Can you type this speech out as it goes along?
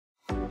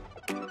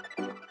Thanks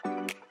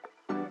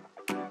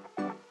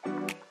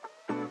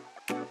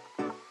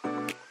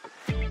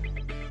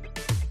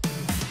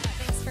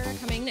for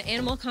coming to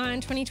AnimalCon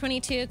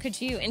 2022. Could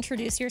you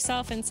introduce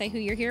yourself and say who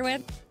you're here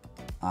with?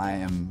 I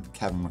am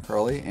Kevin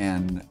McCurley,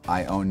 and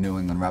I own New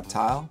England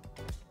Reptile,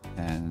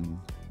 and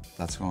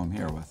that's who I'm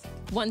here with.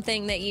 One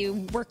thing that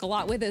you work a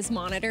lot with is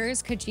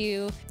monitors. Could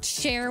you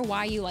share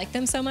why you like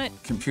them so much?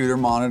 Computer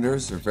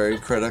monitors are very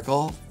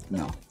critical.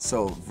 No.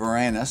 So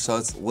Varanus, so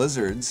it's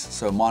lizards.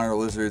 So monitor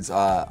lizards,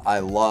 I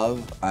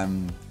love.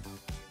 I'm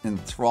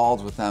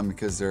enthralled with them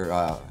because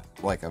they're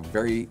like a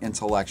very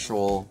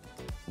intellectual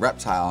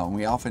reptile, and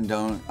we often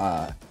don't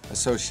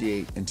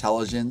associate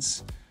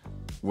intelligence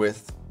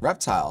with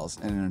reptiles.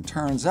 And it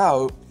turns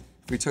out,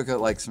 if we took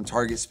like some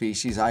target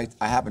species, I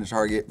happen to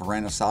target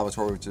Varanus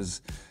salvator, which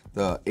is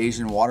the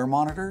Asian water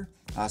monitor.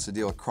 I also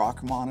deal with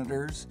croc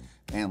monitors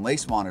and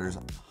lace monitors.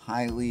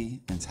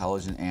 Highly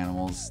intelligent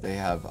animals. They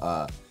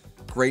have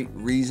great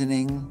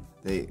reasoning.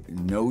 They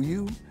know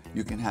you.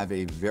 You can have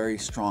a very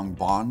strong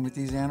bond with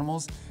these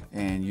animals,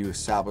 and you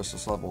establish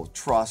this level of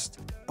trust.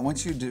 And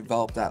once you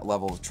develop that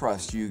level of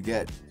trust, you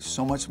get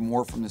so much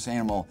more from this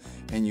animal,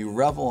 and you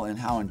revel in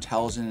how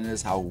intelligent it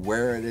is, how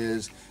aware it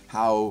is,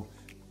 how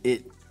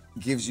it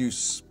gives you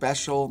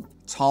special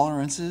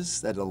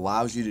tolerances that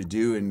allows you to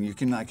do, and you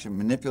can like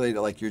manipulate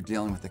it like you're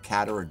dealing with a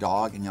cat or a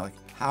dog, and you're like,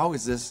 how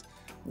is this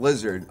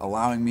lizard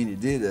allowing me to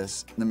do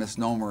this? The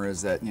misnomer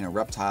is that, you know,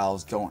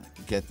 reptiles don't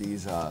get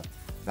these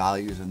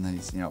values and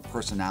these, you know,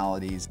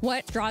 personalities.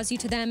 What draws you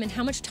to them, and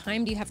how much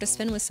time do you have to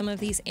spend with some of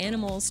these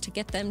animals to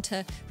get them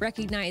to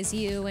recognize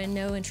you and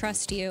know and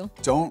trust you?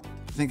 Don't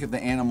think of the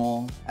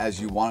animal as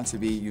you want it to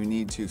be. You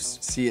need to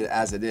see it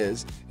as it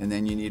is, and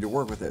then you need to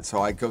work with it.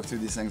 So I go through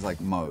these things like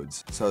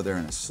modes. So they're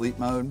in a sleep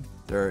mode,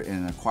 they're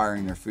in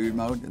acquiring their food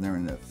mode, and they're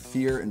in a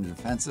fear and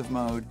defensive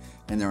mode,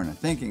 and they're in a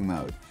thinking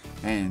mode.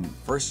 And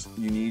first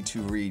you need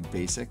to read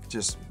basic,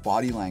 just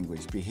body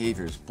language,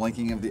 behaviors,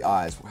 blinking of the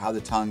eyes, how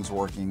the tongue's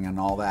working and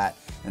all that,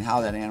 and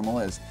how that animal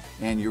is.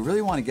 And you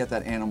really want to get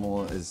that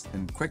animal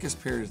in the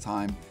quickest period of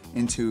time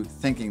into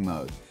thinking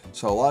mode.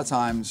 So a lot of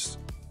times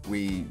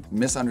we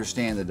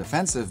misunderstand the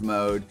defensive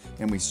mode,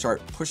 and we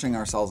start pushing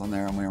ourselves on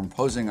there, and we're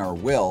imposing our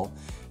will.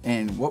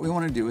 And what we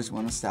want to do is we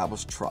want to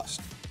establish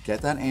trust.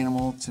 Get that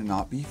animal to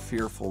not be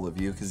fearful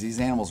of you, because these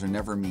animals are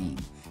never mean.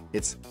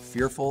 It's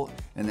fearful,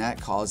 and that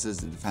causes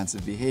the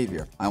defensive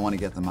behavior. I want to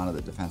get them out of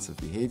the defensive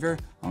behavior.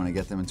 I want to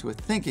get them into a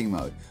thinking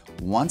mode.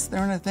 Once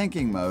they're in a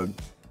thinking mode,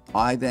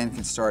 I then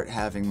can start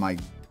having my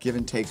give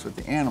and takes with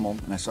the animal,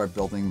 and I start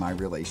building my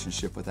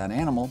relationship with that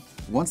animal.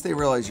 Once they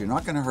realize you're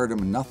not going to hurt them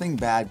and nothing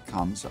bad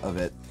comes of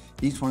it,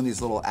 each one of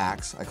these little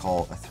acts I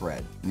call a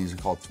thread. And these are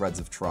called threads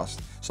of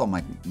trust. So I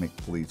might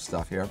make-believe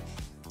stuff here.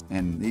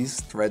 And these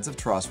threads of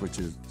trust, which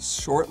is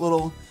short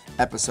little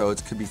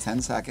episodes, could be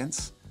 10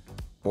 seconds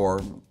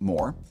or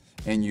more,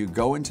 and you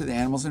go into the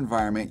animal's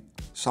environment,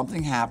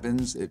 something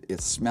happens,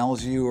 it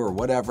smells you or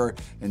whatever,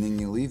 and then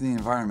you leave the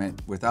environment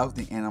without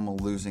the animal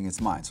losing its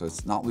mind. So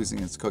it's not losing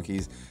its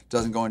cookies,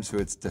 doesn't go into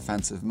its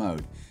defensive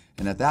mode.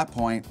 And at that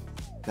point,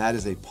 that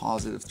is a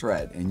positive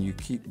thread, and you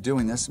keep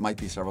doing this, might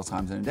be several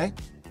times in a day.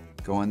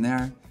 Go in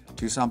there,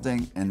 do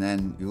something, and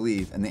then you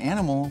leave. And the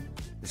animal,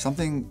 if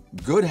something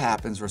good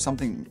happens or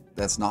something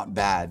that's not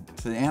bad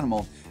to the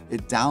animal,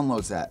 it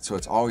downloads that. So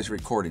it's always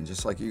recording,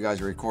 just like you guys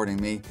are recording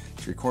me.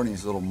 It's recording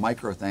these little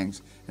micro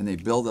things, and they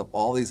build up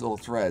all these little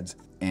threads.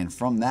 And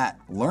from that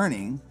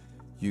learning,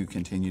 you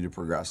continue to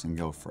progress and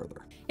go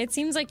further. It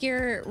seems like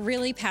you're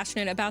really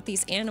passionate about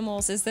these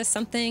animals. Is this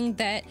something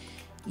that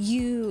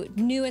you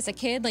knew as a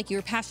kid, like you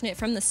were passionate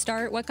from the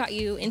start? What got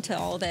you into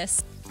all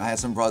this? I had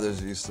some brothers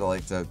who used to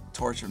like to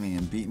torture me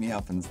and beat me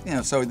up, and you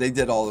know, so they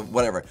did all the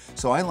whatever.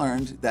 So I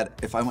learned that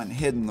if I went and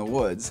hid in the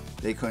woods,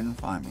 they couldn't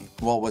find me.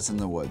 Well, what's in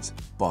the woods?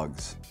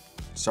 Bugs.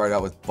 Started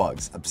out with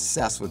bugs,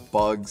 obsessed with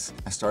bugs.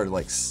 I started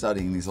like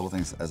studying these little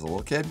things as a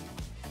little kid,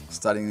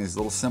 studying these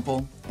little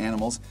simple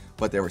animals,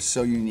 but they were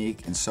so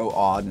unique and so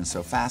odd and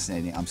so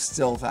fascinating. I'm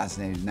still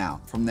fascinated now.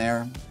 From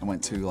there, I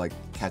went to like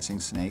catching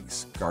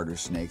snakes, garter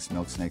snakes,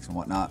 milk snakes and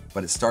whatnot.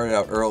 But it started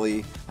out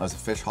early. I was a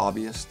fish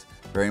hobbyist,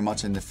 very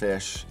much into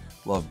fish,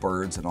 love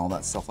birds and all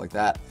that stuff like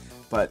that.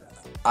 But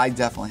I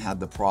definitely had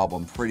the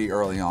problem pretty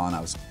early on.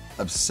 I was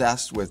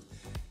obsessed with,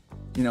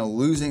 you know,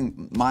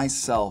 losing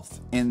myself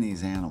in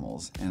these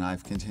animals, and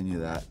I've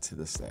continued that to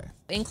this day.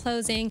 In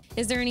closing,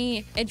 is there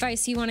any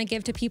advice you want to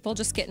give to people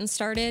just getting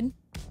started?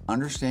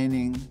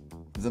 Understanding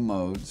the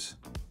modes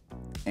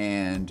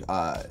and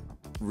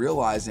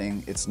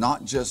realizing it's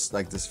not just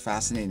like this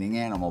fascinating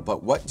animal,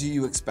 but what do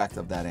you expect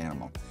of that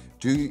animal?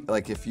 Do you,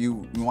 like if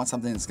you want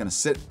something that's gonna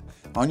sit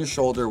on your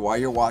shoulder while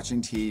you're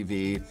watching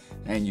TV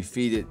and you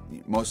feed it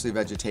mostly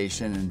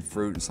vegetation and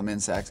fruit and some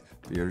insects,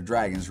 bearded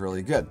dragon is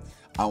really good.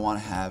 I want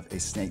to have a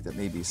snake that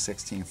may be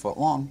 16 foot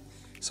long.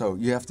 So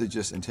you have to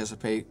just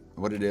anticipate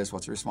what it is,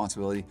 what's the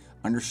responsibility,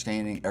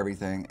 understanding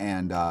everything.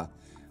 And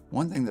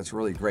one thing that's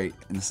really great,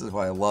 and this is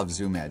why I love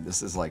Zoo Med,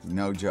 this is like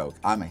no joke.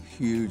 I'm a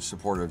huge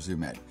supporter of Zoo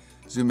Med.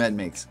 Zoo Med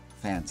makes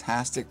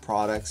fantastic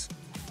products,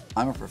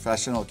 I'm a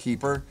professional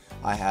keeper.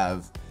 I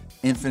have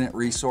infinite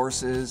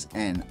resources,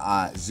 and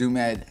Zoo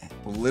Med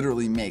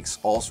literally makes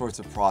all sorts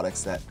of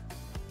products that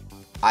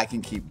I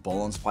can keep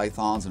Boelen's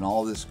pythons and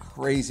all this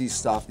crazy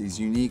stuff, these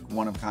unique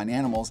one-of-a-kind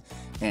animals,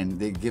 and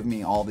they give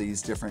me all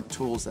these different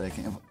tools that I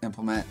can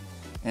implement,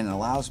 and it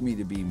allows me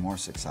to be more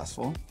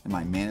successful in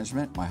my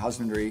management, my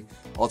husbandry,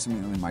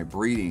 ultimately my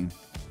breeding.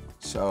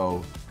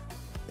 So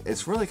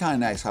it's really kind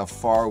of nice how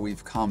far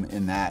we've come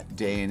in that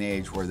day and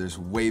age where there's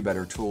way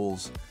better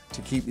tools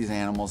to keep these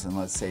animals than,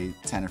 let's say,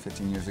 10 or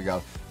 15 years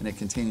ago, and it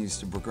continues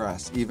to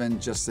progress. Even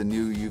just the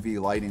new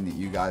UV lighting that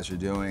you guys are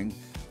doing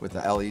with the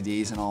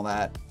LEDs and all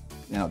that,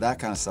 you know, that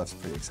kind of stuff's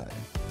pretty exciting.